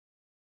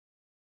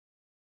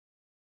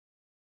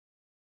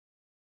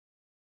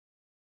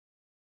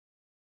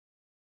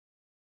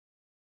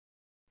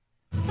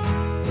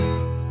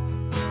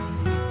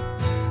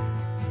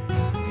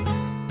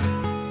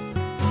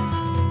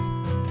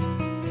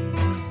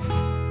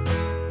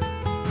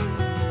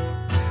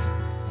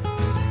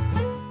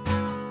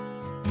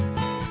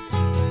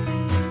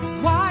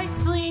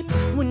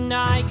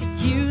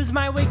use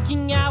my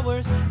waking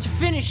hours to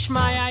finish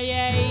my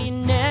IA,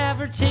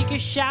 never take a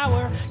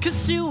shower,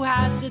 'cause who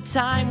has the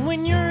time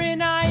when you're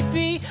in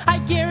IB? I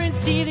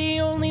guarantee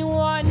the only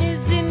one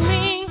is in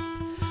me.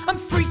 I'm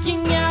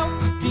freaking out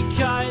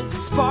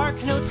because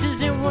SparkNotes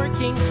isn't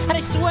working, and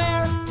I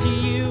swear to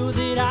you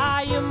that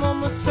I am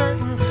almost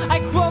certain I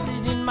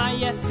quoted in my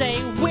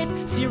essay with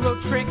 0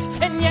 tricks,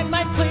 and yet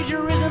my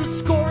plagiarism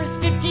score is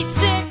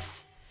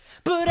 56.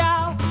 But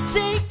I'll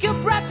take a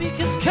breath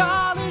because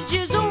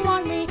colleges don't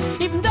want me,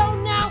 even though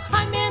now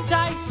I'm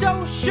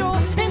antisocial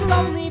and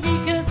lonely,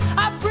 because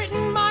I've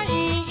written my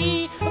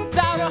EE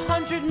about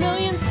 100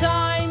 million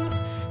times,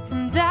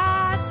 and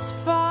that's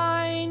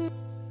fine.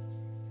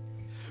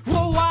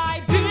 Whoa,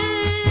 IB,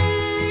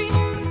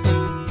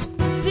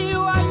 see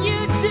what you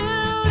do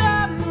to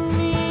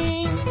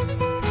me.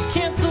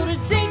 Canceled a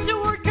date to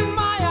work on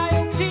my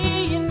IOP,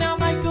 and now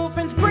my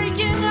girlfriend's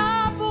breaking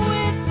up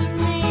with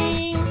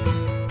me.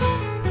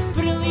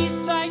 But at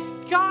least I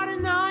got a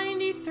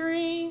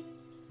 93.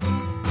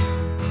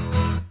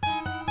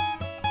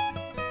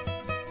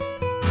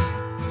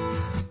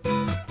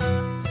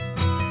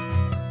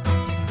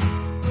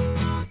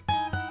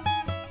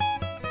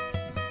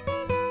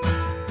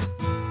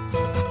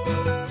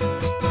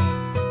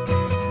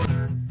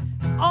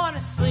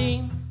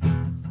 Honestly,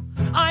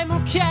 I'm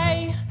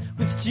okay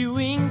with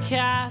doing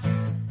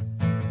CAS,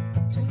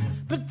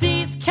 but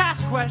these CAS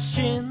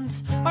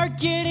questions are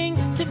getting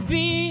to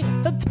be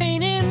a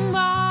pain in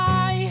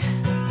my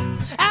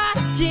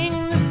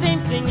asking the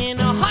same thing in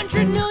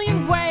 100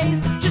 million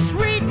ways. Just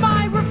read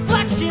my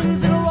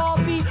reflections, it'll all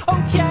be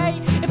okay.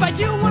 If I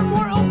do one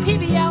more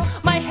OPBL,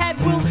 my head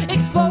will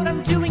explode.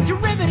 I'm doing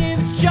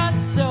derivatives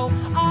just so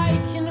I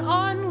can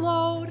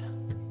unload.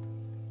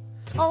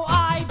 Oh,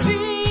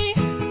 IB,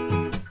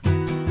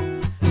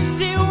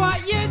 see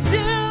what you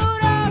do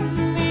to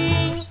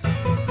me.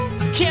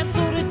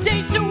 Canceled a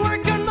date to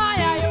work on my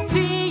IOP,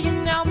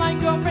 and now my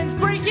girlfriend's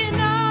breaking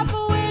up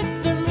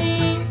with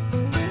me.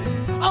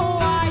 Oh,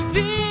 IB,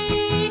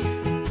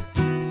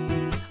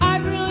 I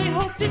really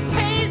hope this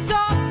pays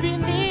off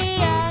in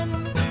the end,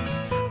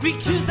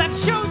 because I've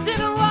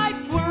chosen a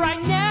life where I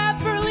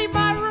never leave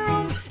my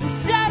room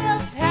instead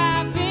of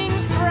having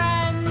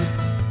friends.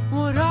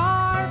 What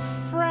are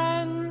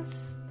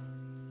friends?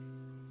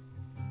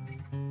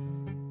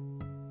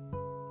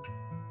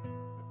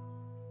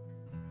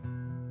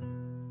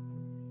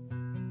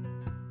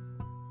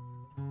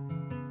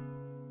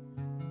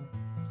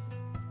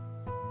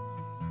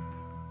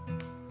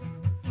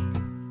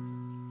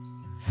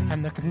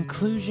 And the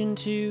conclusion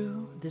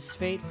to this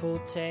fateful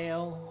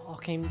tale all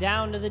came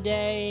down to the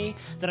day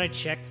that I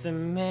checked the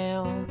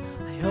mail.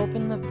 I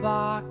opened the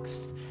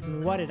box,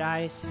 and what did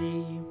I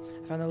see?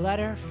 I found a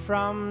letter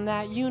from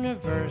that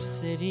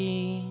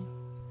university.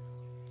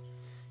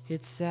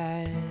 It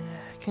said,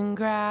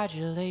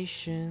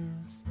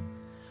 "Congratulations,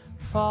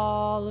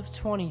 fall of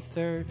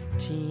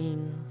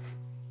 2013.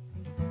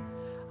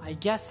 I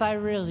guess I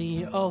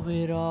really owe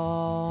it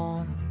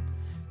all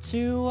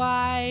to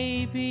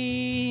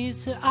IB,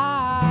 to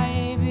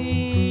IB,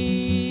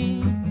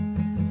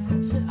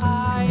 to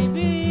IB,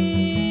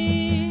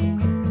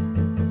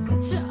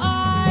 to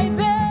IB."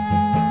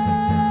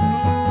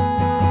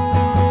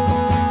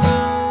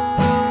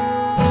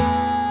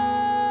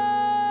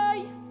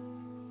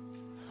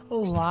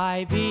 Oh,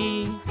 IB,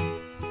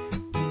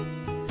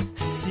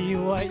 see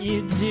what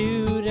you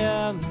do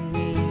to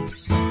me.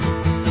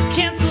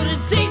 Canceled a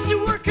date to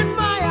work on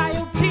my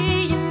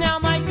IOP, and now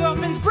my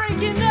girlfriend's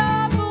breaking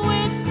up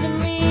with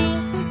me.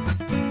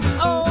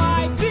 Oh,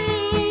 IB,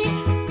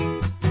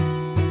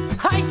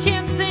 I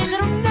can't say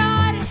that I'm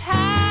not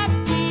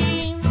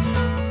happy,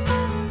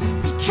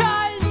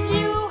 because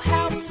you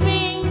helped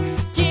me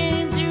get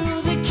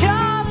into the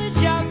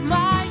college of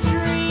my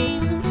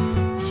dreams.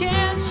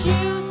 Can't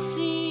you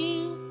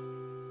see?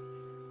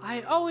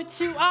 I owe it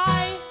to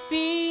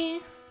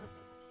IB.